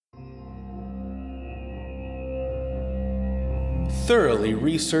thoroughly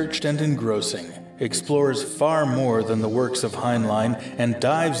researched and engrossing, explores far more than the works of Heinlein, and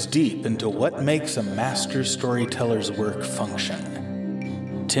dives deep into what makes a master storyteller's work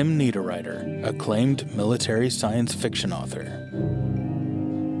function. Tim Niederreiter, acclaimed military science fiction author.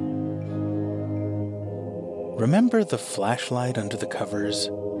 Remember the flashlight under the covers?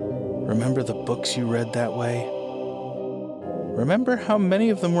 Remember the books you read that way? Remember how many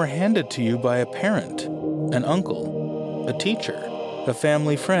of them were handed to you by a parent, an uncle, a teacher, a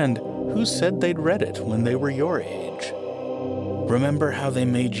family friend who said they'd read it when they were your age? Remember how they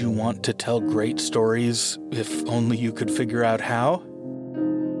made you want to tell great stories, if only you could figure out how?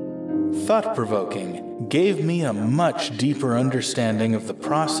 Thought-provoking gave me a much deeper understanding of the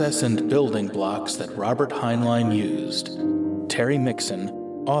process and building blocks that Robert Heinlein used. Terry Mixon,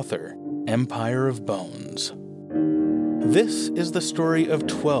 author, Empire of Bones. This is the story of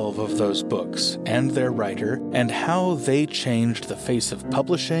 12 of those books and their writer, and how they changed the face of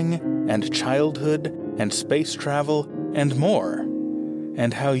publishing and childhood and space travel and more,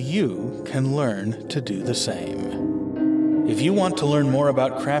 and how you can learn to do the same. If you want to learn more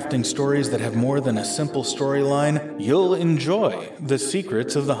about crafting stories that have more than a simple storyline, you'll enjoy The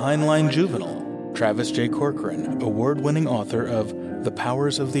Secrets of the Heinlein Juvenile. Travis J. Corcoran, award-winning author of The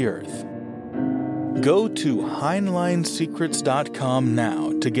Powers of the Earth. Go to HeinleinSecrets.com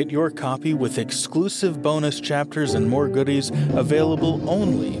now to get your copy with exclusive bonus chapters and more goodies available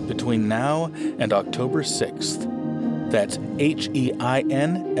only between now and October 6th. That's Heinlein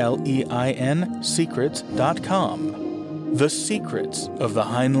Secrets.com. The Secrets of the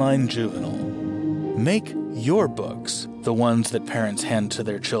Heinlein Juvenile. Make your books the ones that parents hand to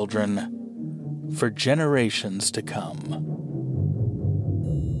their children for generations to come.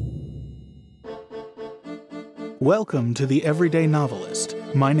 Welcome to The Everyday Novelist.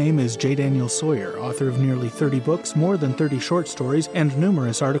 My name is J. Daniel Sawyer, author of nearly 30 books, more than 30 short stories, and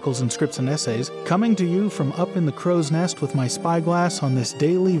numerous articles and scripts and essays, coming to you from up in the crow's nest with my spyglass on this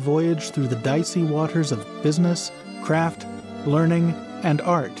daily voyage through the dicey waters of business, craft, learning, and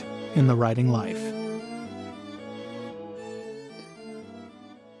art in the writing life.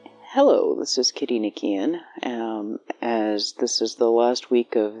 Hello, this is Kitty Nikian, as this is the last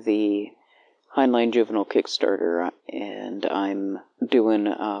week of the Heinlein Juvenile Kickstarter, and I'm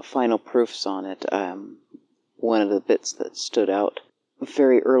doing final proofs on it. One of the bits that stood out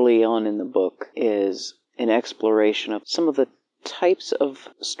very early on in the book is an exploration of some of the types of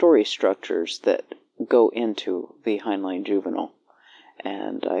story structures that go into the Heinlein Juvenile,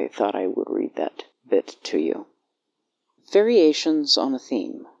 and I thought I would read that bit to you. Variations on a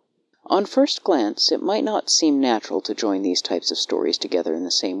theme. On first glance, it might not seem natural to join these types of stories together in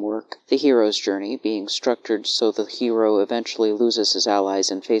the same work. The hero's journey, being structured so the hero eventually loses his allies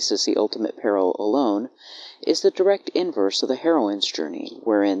and faces the ultimate peril alone, is the direct inverse of the heroine's journey,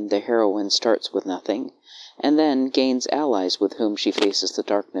 wherein the heroine starts with nothing, and then gains allies with whom she faces the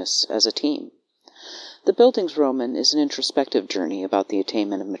darkness as a team. The Bildungsroman is an introspective journey about the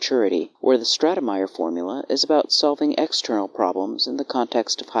attainment of maturity, where the Stratemeyer formula is about solving external problems in the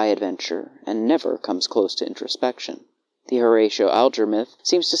context of high adventure, and never comes close to introspection. The Horatio Alger myth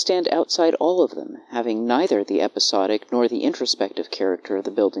seems to stand outside all of them, having neither the episodic nor the introspective character of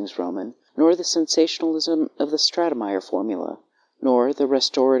the Bildungsroman, nor the sensationalism of the Stratemeyer formula, nor the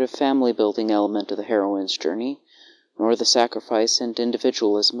restorative family-building element of the heroine's journey, nor the sacrifice and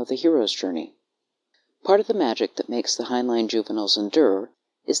individualism of the hero's journey. Part of the magic that makes the Heinlein Juveniles endure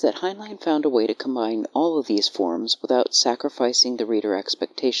is that Heinlein found a way to combine all of these forms without sacrificing the reader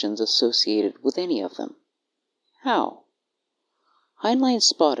expectations associated with any of them. How? Heinlein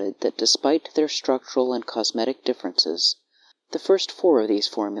spotted that despite their structural and cosmetic differences, the first 4 of these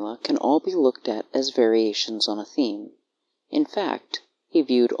formula can all be looked at as variations on a theme. In fact, he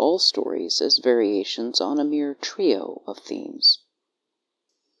viewed all stories as variations on a mere trio of themes.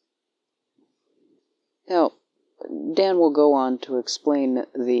 Now, Dan will go on to explain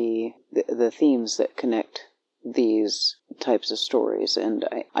the themes that connect these types of stories, and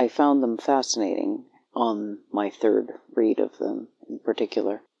I found them fascinating on my third read of them in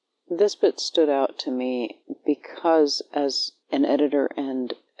particular. This bit stood out to me because as an editor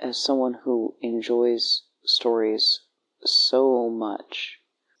and as someone who enjoys stories so much,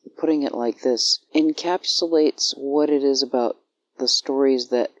 putting it like this encapsulates what it is about the stories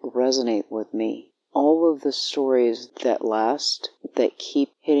that resonate with me. All of the stories that last, that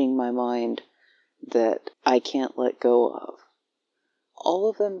keep hitting my mind, that I can't let go of, all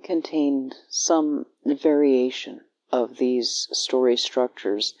of them contained some variation of these story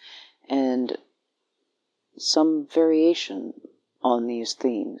structures and some variation on these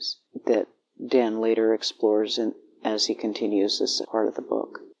themes that Dan later explores as he continues this part of the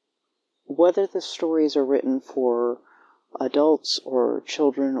book. Whether the stories are written for adults or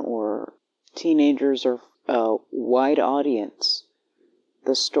children or teenagers or a wide audience,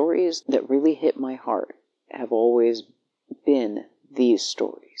 the stories that really hit my heart have always been these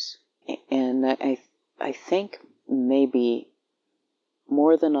stories. And I think maybe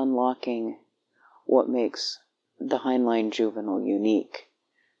more than unlocking what makes the Heinlein Juvenile unique,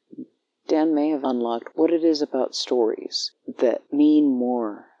 Dan may have unlocked what it is about stories that mean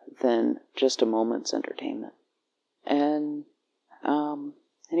more than just a moment's entertainment. And,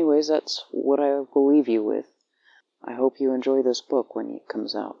 anyways, that's what I will leave you with. I hope you enjoy this book when it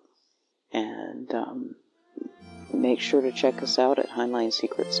comes out. And, make sure to check us out at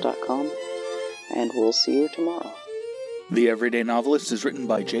HeinleinSecrets.com, and we'll see you tomorrow. The Everyday Novelist is written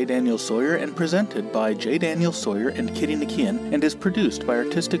by J. Daniel Sawyer and presented by J. Daniel Sawyer and Kitty Nikian, and is produced by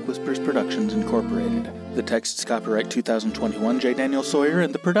Artistic Whispers Productions, Incorporated. The text is copyright 2021 J. Daniel Sawyer,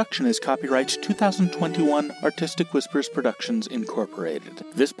 and the production is copyright 2021 Artistic Whispers Productions, Incorporated.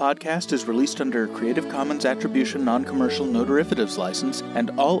 This podcast is released under a Creative Commons Attribution Non-Commercial No Derivatives license,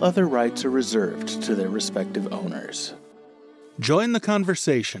 and all other rights are reserved to their respective owners. Join the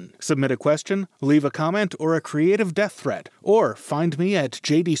conversation. Submit a question, leave a comment, or a creative death threat. Or find me at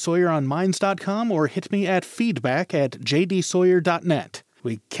jdsawyeronminds.com or hit me at feedback@jdsawyer.net.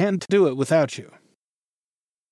 We can't do it without you.